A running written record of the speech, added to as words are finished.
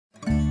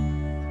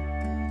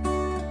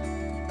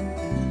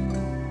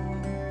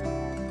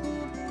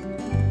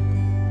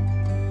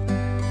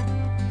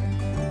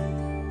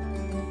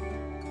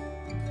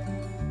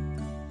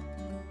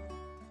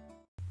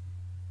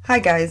Hi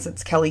guys,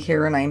 it's Kelly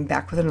here and I'm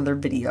back with another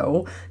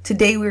video.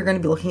 Today we're going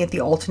to be looking at the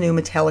Altenew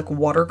Metallic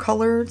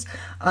Watercolors.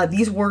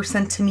 These were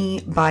sent to me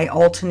by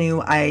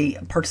Altenew. I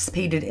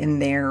participated in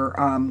their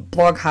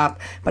blog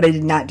hop, but I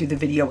did not do the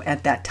video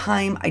at that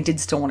time. I did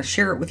still want to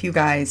share it with you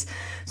guys.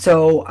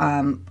 So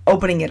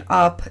opening it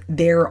up,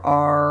 there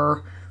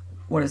are,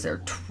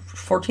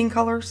 14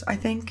 colors, I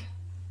think?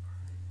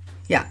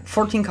 Yeah,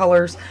 14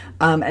 colors,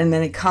 and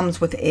then it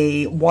comes with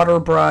a water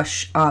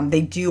brush.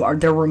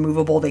 They're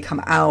removable. They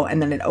come out,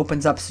 and then it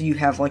opens up so you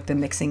have like the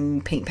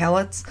mixing paint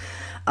palettes.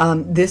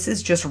 This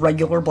is just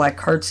regular black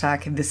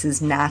cardstock. This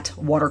is not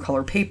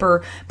watercolor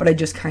paper, but I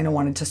just kind of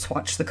wanted to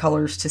swatch the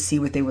colors to see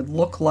what they would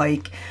look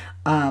like.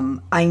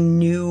 I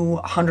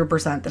knew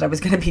 100% that I was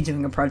going to be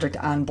doing a project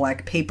on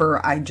black paper.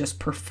 I just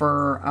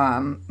prefer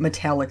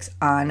metallics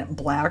on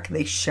black.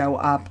 They show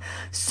up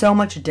so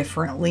much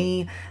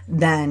differently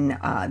than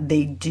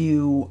they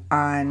do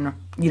on,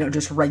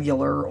 just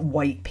regular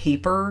white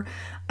paper.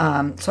 So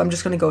I'm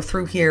just going to go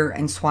through here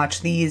and swatch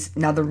these.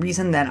 Now, the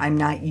reason that I'm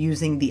not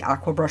using the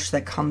aqua brush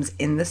that comes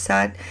in the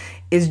set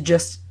is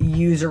just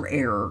user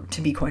error,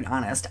 to be quite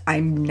honest.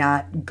 I'm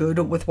not good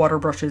with water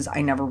brushes.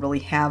 I never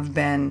really have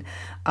been.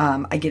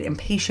 I get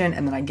impatient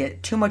and then I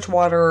get too much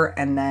water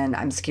and then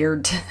I'm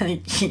scared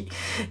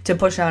to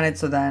push on it,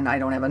 so then I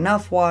don't have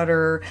enough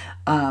water.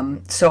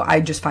 So I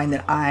just find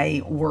that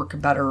I work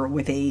better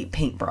with a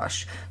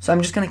paintbrush. So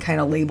I'm just going to kind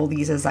of label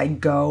these as I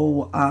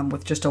go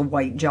with just a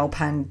white gel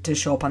pen to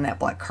show up on that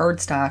black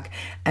cardstock.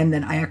 And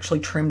then I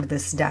actually trimmed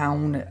this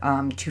down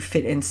to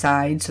fit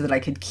inside so that I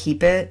could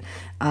keep it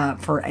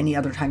for any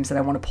other times that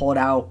I want to pull it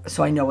out,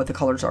 so I know what the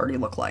colors already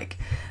look like.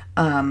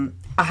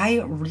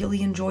 I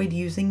really enjoyed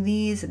using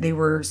these. They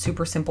were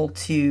super simple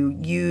to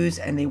use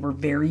and they were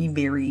very,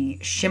 very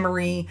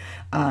shimmery,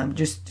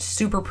 just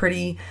super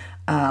pretty.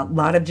 A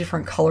lot of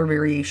different color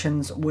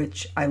variations,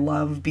 which I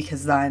love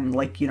because then,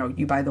 like,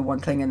 you buy the one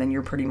thing and then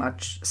you're pretty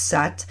much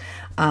set.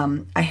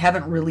 I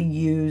haven't really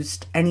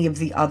used any of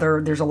the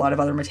other, there's a lot of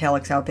other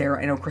metallics out there.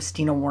 I know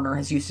Christina Warner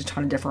has used a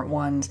ton of different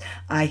ones.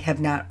 I have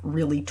not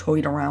really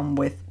toyed around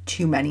with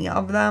too many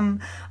of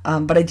them,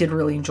 but I did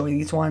really enjoy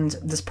these ones.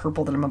 This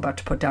purple that I'm about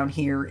to put down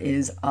here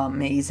is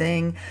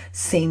amazing.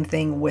 Same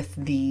thing with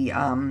the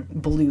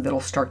blue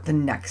that'll start the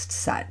next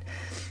set.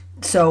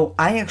 So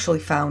I actually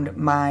found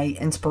my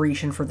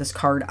inspiration for this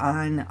card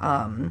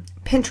on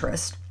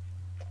Pinterest,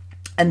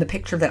 and the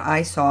picture that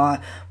I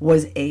saw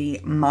was a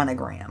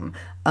monogram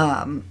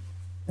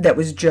that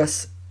was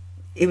just,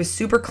 it was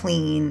super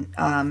clean.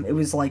 It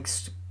was like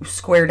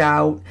squared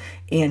out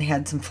and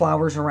had some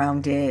flowers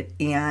around it,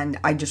 and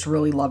I just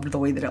really loved the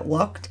way that it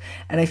looked,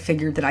 and I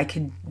figured that I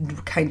could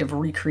kind of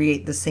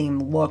recreate the same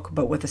look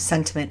but with a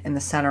sentiment in the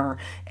center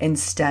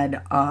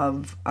instead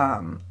of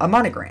a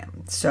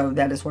monogram. So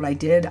that is what I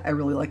did. I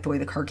really like the way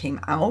the card came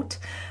out.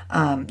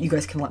 You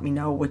guys can let me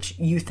know what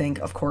you think,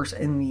 of course,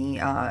 in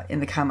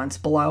the comments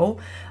below.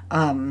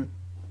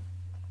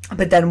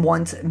 But then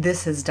once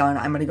this is done,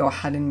 I'm going to go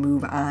ahead and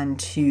move on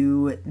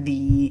to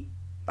the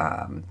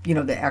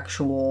the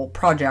actual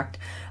project,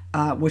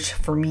 which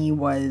for me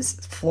was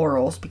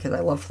florals, because I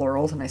love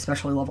florals and I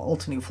especially love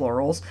Altenew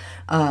florals.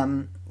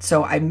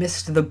 So I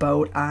missed the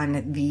boat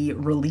on the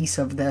release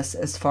of this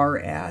as far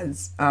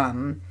as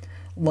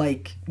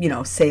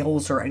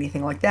sales or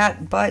anything like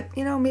that, but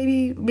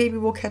maybe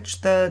we'll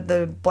catch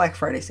the Black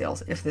Friday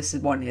sales if this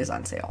one is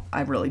on sale.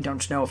 I really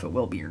don't know if it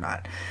will be or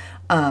not.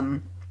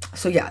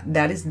 So yeah,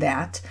 that is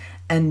that.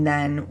 And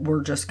then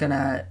we're just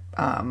gonna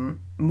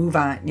move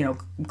on,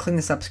 clean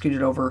this up, scoot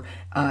it over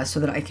so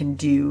that I can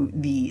do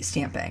the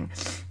stamping.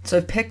 So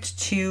I've picked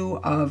two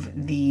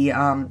of the,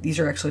 these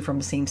are actually from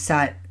the same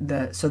set,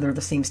 so they're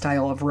the same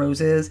style of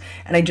roses,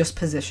 and I just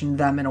positioned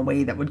them in a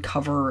way that would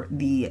cover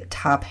the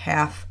top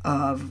half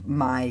of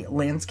my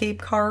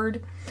landscape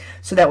card.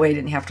 So that way I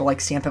didn't have to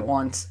like stamp it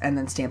once and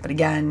then stamp it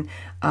again.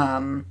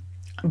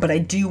 But I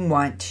do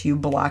want to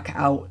block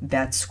out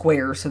that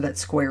square so that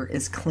square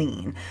is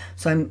clean.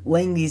 So I'm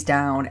laying these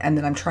down and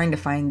then I'm trying to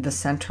find the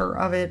center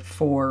of it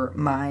for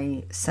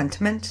my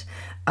sentiment.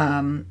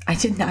 I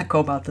did not go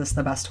about this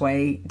the best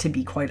way, to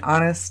be quite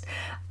honest.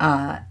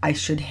 I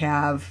should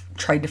have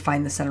tried to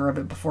find the center of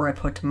it before I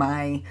put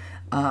my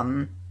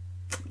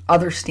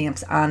other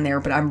stamps on there,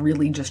 but I'm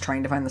really just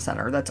trying to find the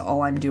center. That's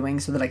all I'm doing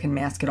so that I can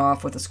mask it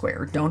off with a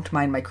square. Don't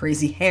mind my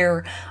crazy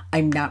hair.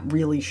 I'm not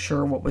really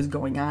sure what was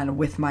going on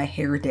with my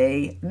hair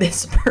day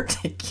this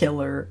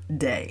particular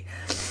day.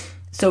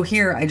 So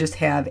here I just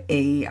have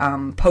a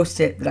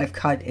post-it that I've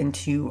cut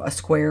into a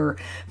square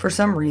for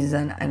some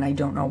reason, and I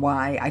don't know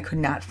why. I could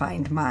not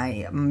find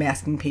my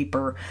masking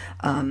paper,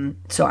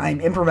 so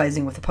I'm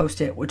improvising with a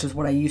post-it, which is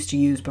what I used to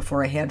use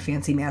before I had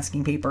fancy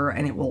masking paper,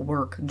 and it will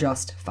work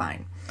just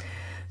fine.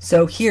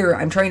 So here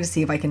I'm trying to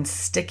see if I can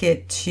stick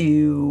it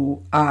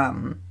to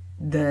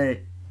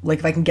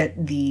if I can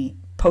get the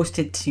post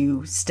it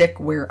to stick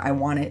where I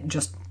want it,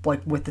 just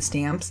like with the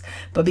stamps.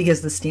 But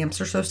because the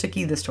stamps are so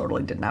sticky, this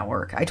totally did not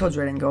work. I told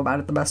you I didn't go about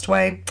it the best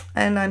way,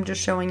 and I'm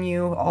just showing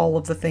you all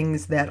of the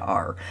things that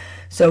are.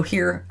 So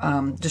here,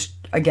 just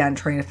again,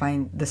 trying to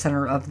find the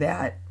center of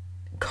that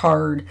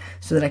card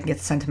so that I can get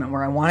the sentiment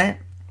where I want it.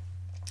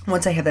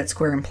 Once I have that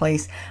square in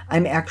place,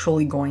 I'm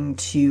actually going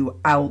to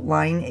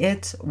outline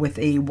it with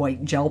a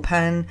white gel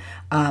pen.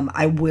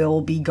 I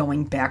will be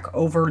going back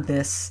over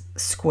this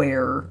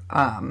square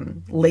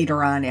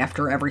later on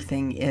after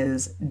everything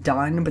is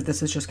done, but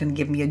this is just going to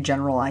give me a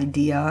general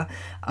idea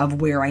of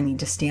where I need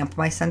to stamp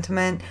my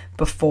sentiment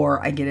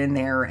before I get in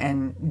there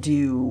and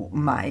do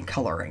my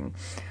coloring.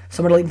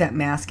 So I'm going to leave that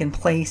mask in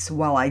place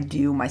while I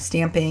do my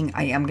stamping.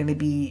 I am going to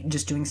be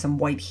just doing some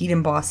white heat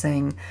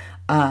embossing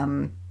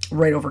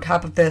right over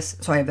top of this,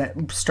 so I have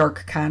that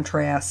stark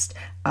contrast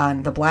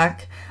on the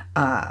black.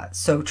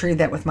 So treated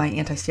that with my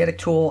anti-static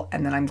tool,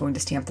 and then I'm going to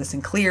stamp this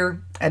in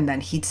clear and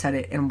then heat set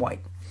it in white.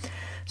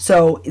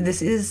 So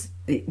this is,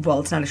 well,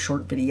 it's not a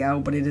short video,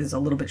 but it is a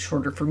little bit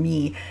shorter for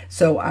me.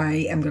 So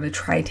I am going to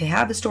try to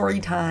have a story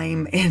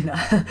time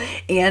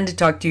and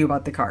talk to you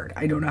about the card.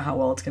 I don't know how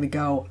well it's going to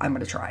go. I'm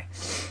going to try.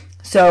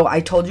 So I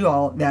told you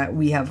all that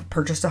we have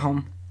purchased a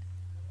home.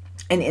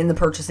 And in the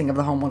purchasing of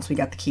the home, once we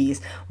got the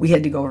keys, we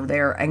had to go over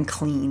there and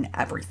clean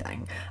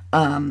everything.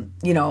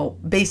 You know,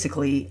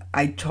 basically,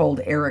 I told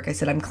Eric, I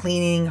said, I'm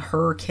cleaning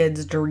her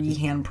kid's dirty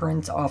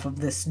handprints off of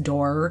this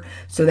door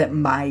so that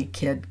my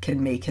kid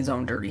can make his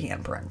own dirty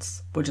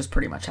handprints, which is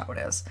pretty much how it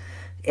is.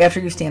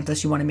 After you stamp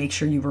this, you want to make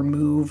sure you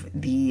remove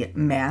the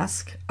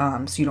mask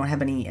so you don't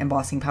have any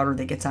embossing powder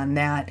that gets on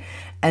that.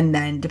 And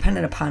then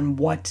depending upon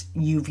what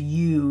you've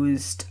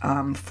used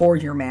for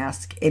your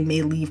mask, it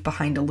may leave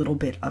behind a little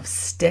bit of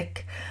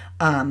stick.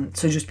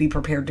 So just be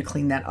prepared to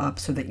clean that up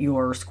so that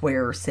your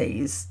square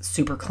stays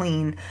super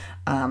clean.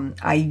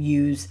 I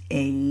use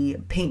a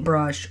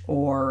paintbrush,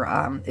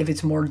 or if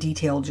it's more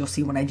detailed, you'll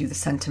see when I do the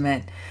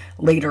sentiment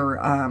later,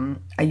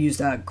 I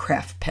used a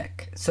craft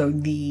pick. So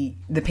the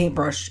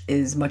paintbrush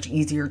is much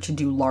easier to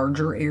do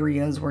larger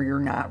areas where you're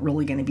not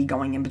really going to be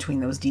going in between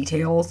those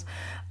details.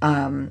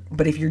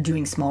 But if you're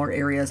doing smaller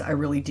areas, I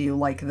really do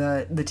like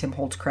the Tim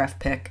Holtz craft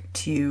pick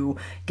to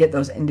get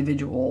those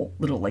individual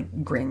little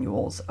like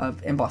granules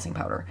of embossing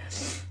powder.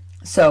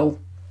 So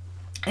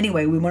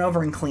anyway, we went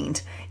over and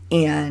cleaned,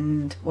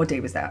 and what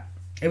day was that?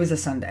 It was a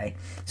Sunday.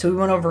 So we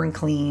went over and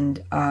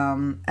cleaned,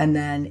 and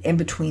then in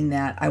between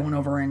that, I went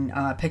over and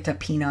picked up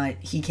Peanut.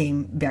 He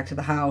came back to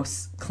the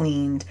house,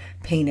 cleaned,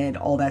 painted,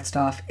 all that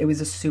stuff. It was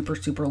a super,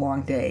 super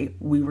long day.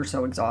 We were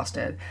so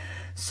exhausted.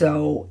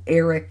 So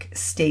Eric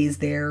stays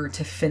there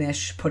to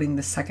finish putting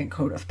the second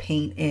coat of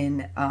paint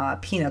in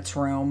Peanut's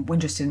room. We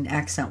just did an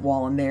accent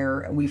wall in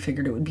there. We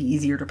figured it would be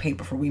easier to paint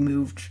before we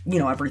moved, you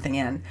know, everything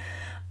in.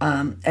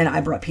 And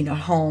I brought Peanut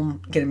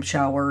home, get him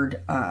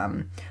showered,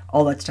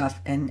 all that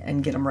stuff,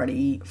 and get him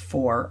ready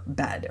for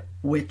bed,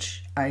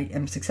 which I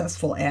am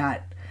successful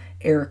at.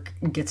 Eric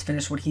gets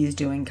finished what he's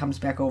doing, comes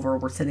back over,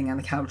 we're sitting on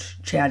the couch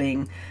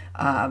chatting,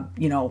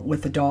 you know,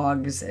 with the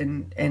dogs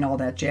and all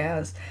that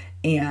jazz.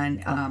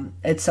 And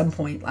at some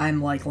point,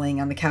 I'm like laying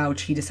on the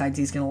couch. He decides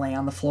he's going to lay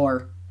on the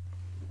floor.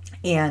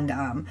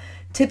 And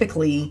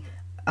typically,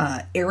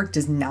 Eric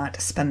does not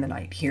spend the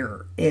night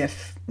here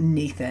if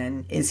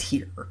Nathan is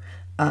here.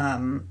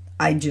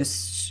 I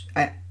just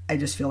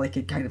feel like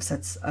it kind of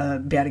sets a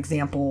bad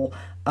example.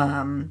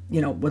 You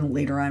know, when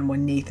later on,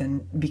 when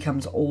Nathan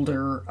becomes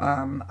older,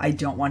 I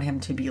don't want him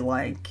to be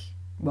like,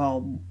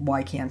 well,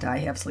 why can't I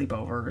have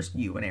sleepovers?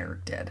 You and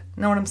Eric did.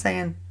 Know what I'm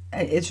saying?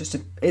 It's just a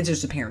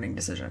parenting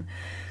decision.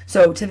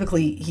 So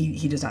typically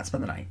he does not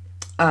spend the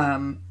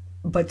night.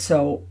 But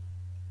so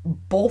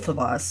both of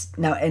us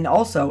now, and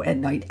also at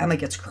night, Emma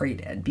gets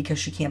crated because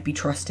she can't be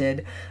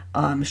trusted.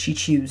 She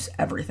chews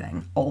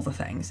everything, all the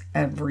things,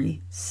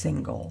 every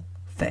single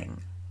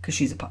thing, because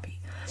she's a puppy.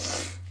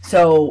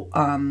 So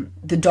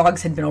the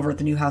dogs had been over at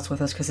the new house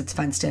with us because it's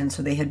fenced in,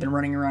 so they had been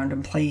running around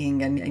and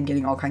playing and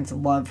getting all kinds of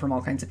love from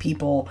all kinds of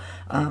people,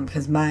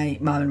 because my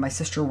mom and my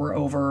sister were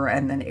over,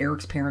 and then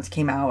Eric's parents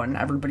came out, and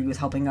everybody was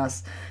helping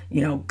us,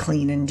 you know,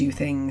 clean and do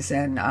things.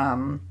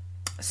 And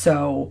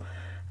so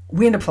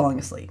we end up falling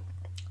asleep.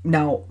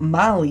 Now,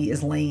 Molly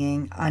is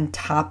laying on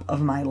top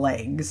of my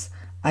legs.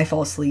 I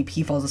fall asleep.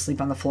 He falls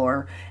asleep on the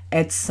floor.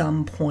 At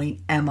some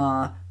point,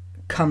 Emma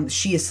comes.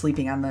 She is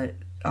sleeping on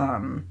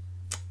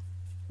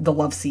the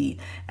love seat,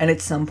 and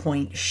at some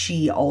point,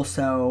 she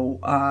also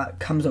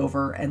comes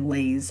over and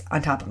lays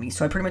on top of me.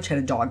 So I pretty much had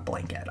a dog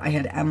blanket. I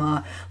had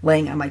Emma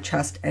laying on my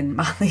chest and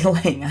Molly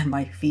laying on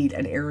my feet,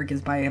 and Eric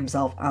is by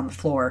himself on the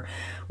floor,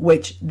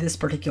 which this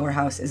particular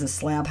house is a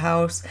slab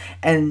house,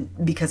 and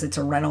because it's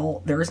a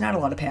rental, there is not a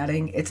lot of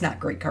padding. It's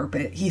not great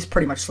carpet. He's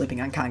pretty much sleeping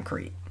on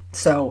concrete.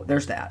 So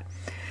there's that.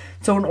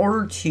 So in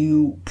order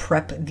to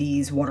prep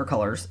these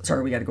watercolors,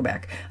 sorry, we got to go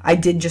back. I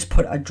did just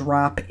put a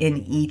drop in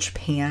each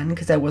pan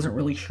because I wasn't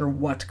really sure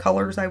what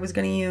colors I was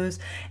going to use.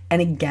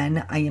 And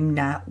again, I am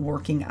not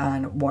working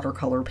on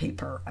watercolor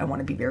paper. I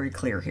want to be very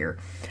clear here.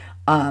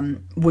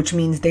 which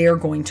means they are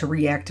going to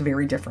react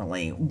very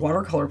differently.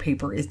 Watercolor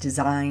paper is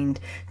designed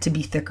to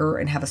be thicker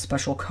and have a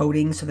special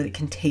coating so that it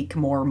can take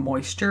more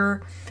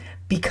moisture.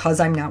 Because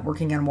I'm not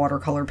working on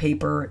watercolor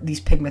paper, these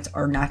pigments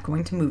are not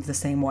going to move the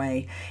same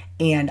way,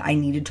 and I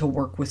needed to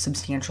work with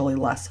substantially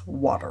less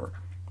water,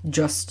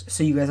 just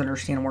so you guys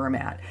understand where I'm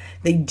at.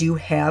 They do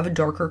have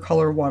darker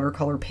color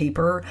watercolor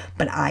paper,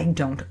 but I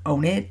don't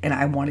own it, and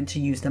I wanted to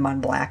use them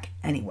on black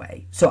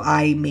anyway, so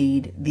I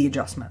made the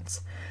adjustments.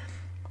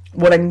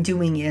 What I'm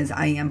doing is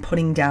I am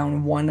putting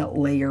down one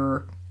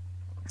layer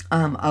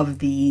of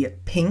the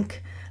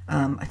pink.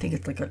 I think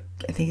it's like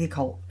I think they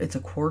call it's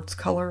a quartz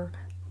color.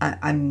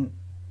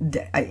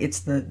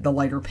 It's the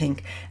lighter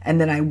pink, and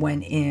then I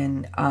went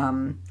in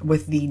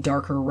with the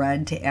darker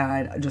red to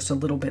add just a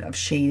little bit of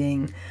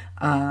shading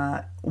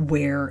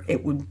where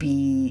it would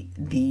be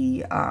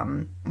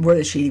where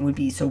the shading would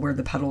be, so where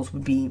the petals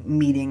would be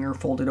meeting or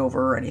folded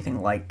over or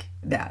anything like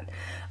that.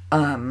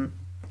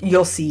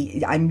 You'll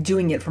see I'm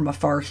doing it from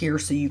afar here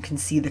so you can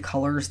see the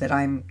colors that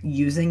I'm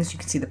using, so you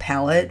can see the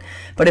palette,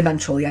 but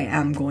eventually I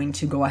am going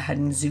to go ahead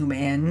and zoom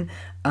in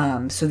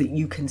so that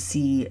you can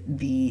see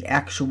the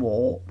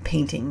actual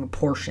painting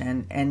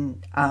portion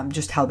and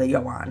just how they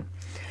go on.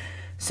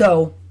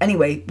 So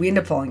anyway, we end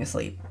up falling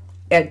asleep.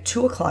 At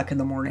 2 o'clock in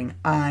the morning,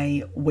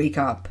 I wake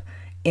up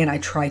and I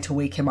try to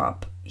wake him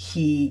up.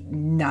 He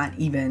not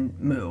even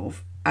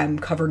move. I'm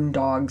covered in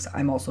dogs.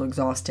 I'm also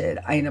exhausted.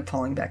 I end up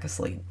falling back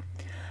asleep.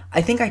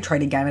 I think I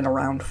tried again at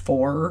around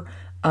 4,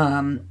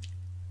 and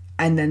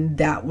then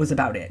that was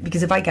about it.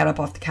 Because if I got up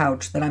off the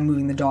couch, then I'm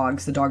moving the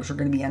dogs are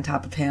going to be on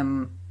top of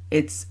him.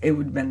 It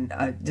would have been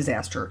a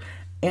disaster.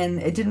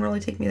 And it didn't really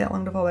take me that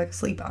long to fall back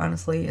asleep,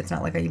 honestly. It's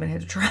not like I even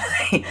had to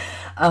try.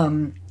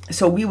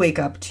 So we wake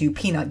up to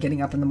Peanut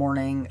getting up in the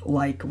morning,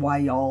 like, why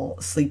y'all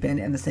sleeping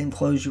in the same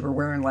clothes you were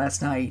wearing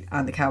last night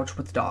on the couch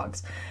with the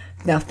dogs?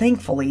 Now,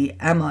 thankfully,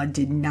 Emma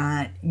did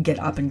not get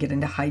up and get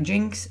into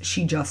hijinks.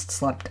 She just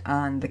slept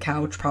on the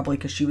couch, probably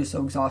because she was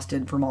so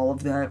exhausted from all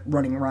of the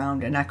running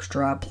around and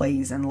extra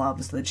plays and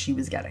loves that she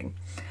was getting.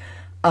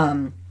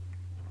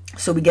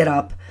 So we get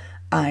up.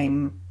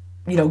 I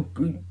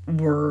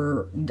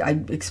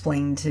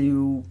explained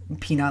to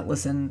Peanut,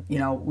 listen,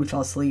 we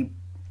fell asleep.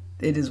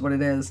 It is what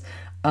it is.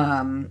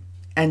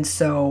 And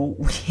so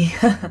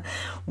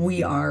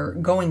we are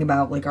going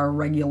about like our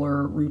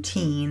regular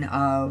routine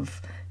of,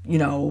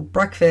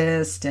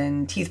 breakfast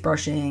and teeth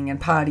brushing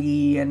and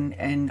potty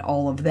and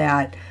all of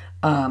that,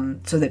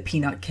 so that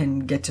Peanut can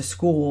get to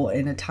school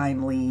in a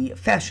timely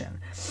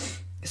fashion.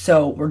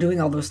 So we're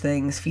doing all those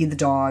things, feed the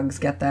dogs,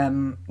 get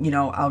them,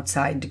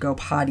 outside to go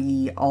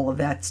potty, all of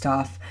that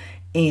stuff.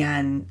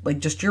 And like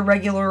just your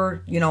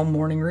regular,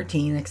 morning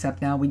routine,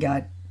 except now we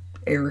got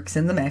Eric's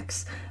in the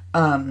mix.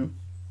 And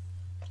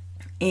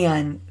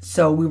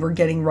so we were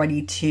getting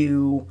ready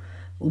to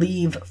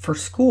leave for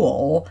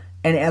school.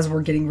 And as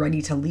we're getting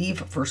ready to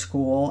leave for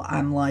school,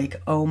 I'm like,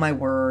 oh my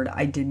word,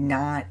 I did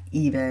not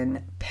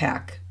even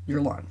pack your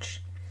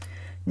lunch.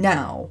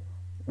 Now,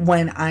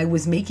 when I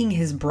was making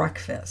his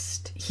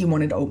breakfast, he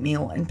wanted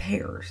oatmeal and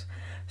pears.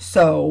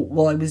 So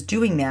while I was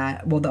doing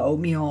that, while the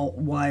oatmeal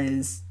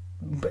was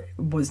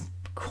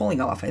cooling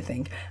off, I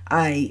think,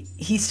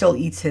 he still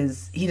eats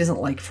he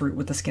doesn't like fruit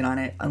with the skin on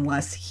it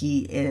unless he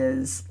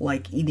is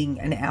like eating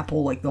an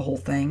apple, like the whole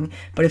thing.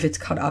 But if it's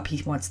cut up,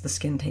 he wants the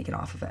skin taken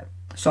off of it.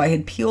 So I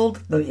had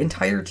peeled the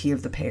entirety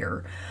of the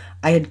pear.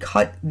 I had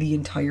cut the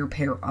entire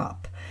pear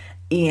up.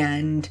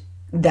 And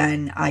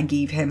then I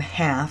gave him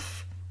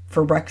half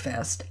for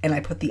breakfast, and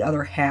I put the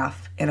other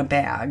half in a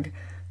bag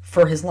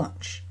for his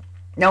lunch.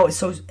 Now,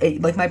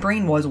 like my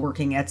brain was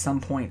working at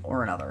some point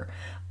or another.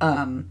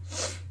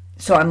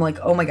 So I'm like,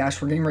 oh my gosh,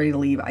 we're getting ready to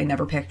leave. I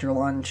never packed your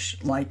lunch,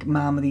 like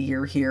mom of the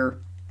year here.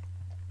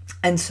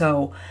 And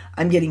so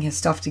I'm getting his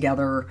stuff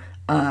together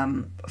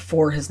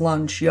for his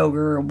lunch,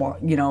 yogurt,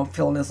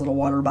 filling his little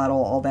water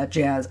bottle, all that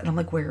jazz. And I'm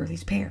like, where are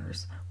these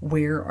pears?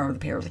 Where are the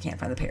pears? I can't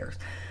find the pears.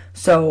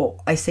 So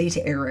I say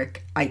to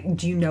Eric,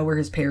 do you know where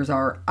his pears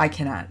are? I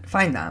cannot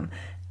find them.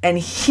 And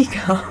he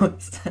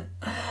goes,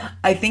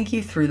 I think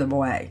you threw them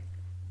away.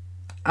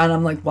 And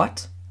I'm like,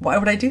 what? Why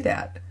would I do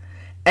that?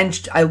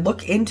 And I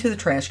look into the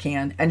trash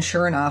can, and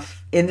sure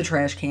enough, in the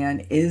trash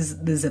can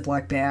is the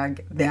Ziploc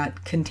bag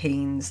that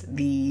contains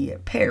the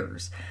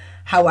pears.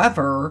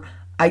 However,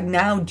 I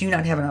now do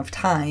not have enough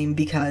time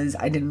because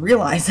I didn't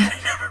realize that I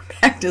never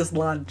packed his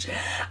lunch.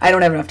 I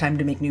don't have enough time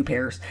to make new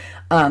pears.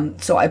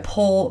 So I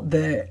pull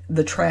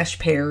the trash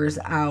pears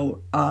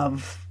out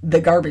of the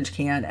garbage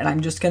can, and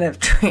I'm just going to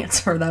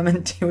transfer them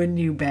into a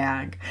new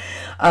bag.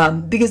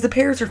 Because the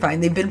pears are fine.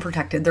 They've been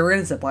protected. They're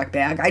in a Ziploc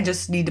bag. I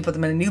just need to put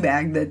them in a new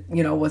bag that,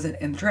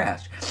 wasn't in the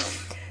trash.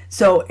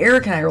 So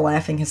Eric and I are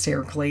laughing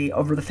hysterically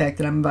over the fact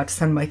that I'm about to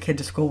send my kid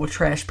to school with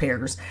trash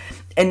pears.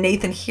 And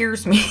Nathan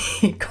hears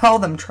me call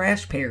them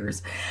trash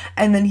pears.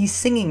 And then he's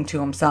singing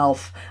to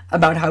himself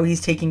about how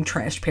he's taking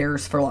trash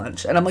pears for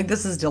lunch. And I'm like,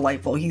 this is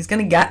delightful. He's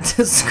going to get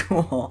to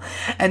school.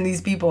 And these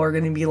people are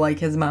going to be like,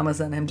 his mama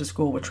sent him to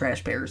school with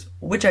trash pears.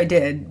 Which I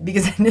did,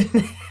 because I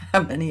didn't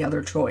have any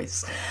other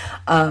choice.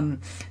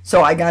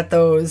 So I got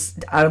those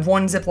out of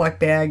one Ziploc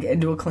bag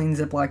into a clean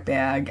Ziploc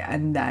bag.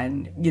 And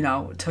then, you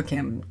know, took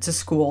him to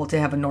school to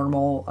have a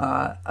normal,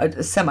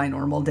 a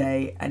semi-normal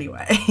day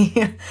anyway.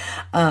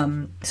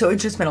 So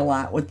it's just been a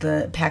lot with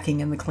the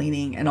packing and the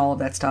cleaning and all of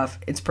that stuff.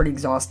 It's pretty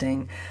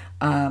exhausting.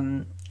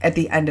 At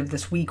the end of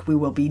this week, we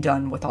will be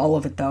done with all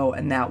of it though,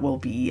 and that will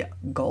be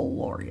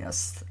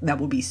glorious. That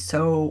will be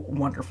so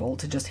wonderful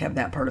to just have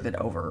that part of it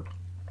over.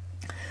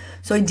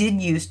 So I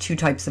did use two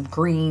types of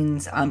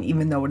greens,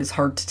 even though it is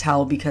hard to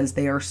tell because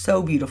they are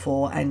so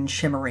beautiful and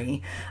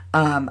shimmery.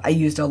 I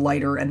used a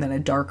lighter and then a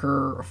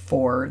darker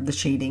for the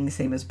shading,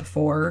 same as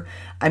before.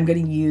 I'm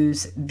going to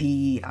use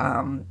the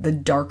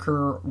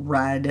darker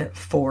red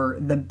for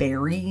the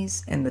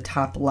berries in the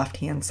top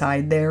left-hand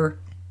side there,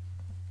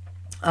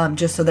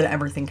 just so that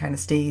everything kind of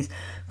stays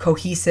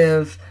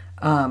cohesive.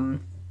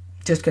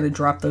 Just going to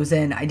drop those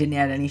in. I didn't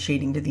add any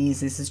shading to these.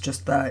 This is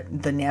just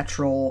the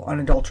natural,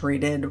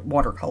 unadulterated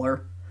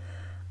watercolor.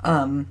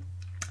 And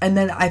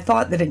then I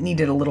thought that it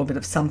needed a little bit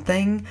of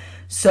something.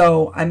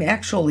 So I'm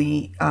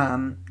actually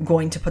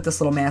going to put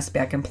this little mask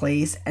back in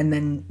place and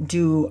then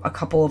do a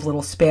couple of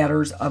little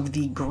spatters of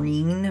the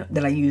green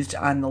that I used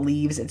on the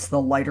leaves. It's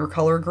the lighter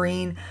color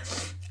green.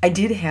 I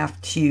did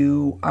have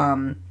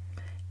to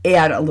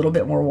add a little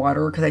bit more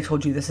water because I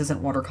told you this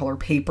isn't watercolor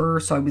paper,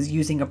 so I was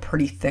using a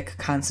pretty thick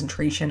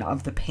concentration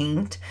of the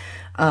paint,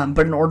 but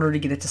in order to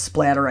get it to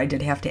splatter I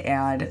did have to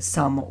add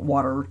some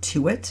water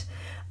to it.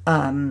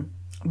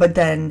 But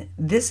then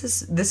this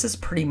is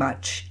pretty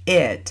much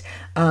it.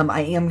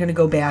 I am going to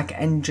go back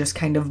and just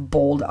kind of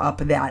bold up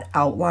that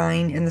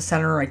outline in the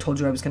center. I told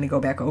you I was going to go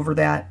back over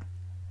that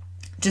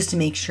just to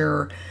make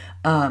sure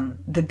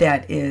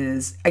that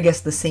is, I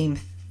guess, the same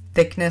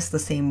thickness, the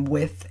same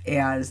width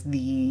as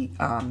the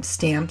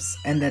stamps,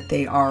 and that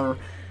they are,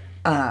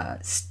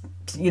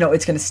 you know,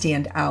 it's going to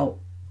stand out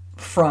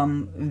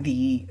from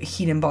the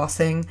heat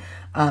embossing.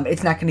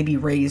 It's not going to be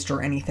raised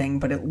or anything,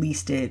 but at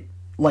least it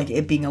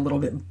being a little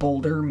bit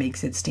bolder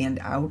makes it stand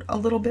out a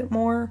little bit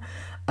more.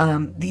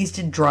 These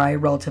did dry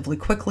relatively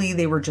quickly.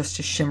 They were just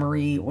as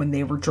shimmery when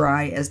they were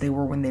dry as they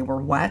were when they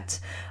were wet.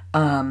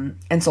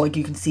 And so like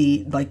you can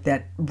see, like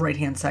that right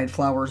hand side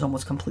flower is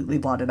almost completely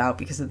blotted out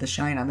because of the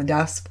shine on the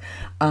desk.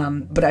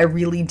 But I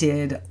really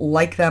did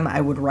like them.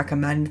 I would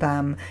recommend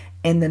them.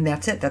 And then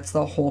that's it. That's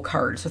the whole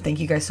card. So thank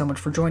you guys so much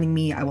for joining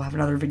me. I will have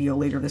another video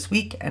later this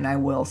week and I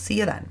will see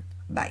you then.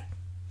 Bye.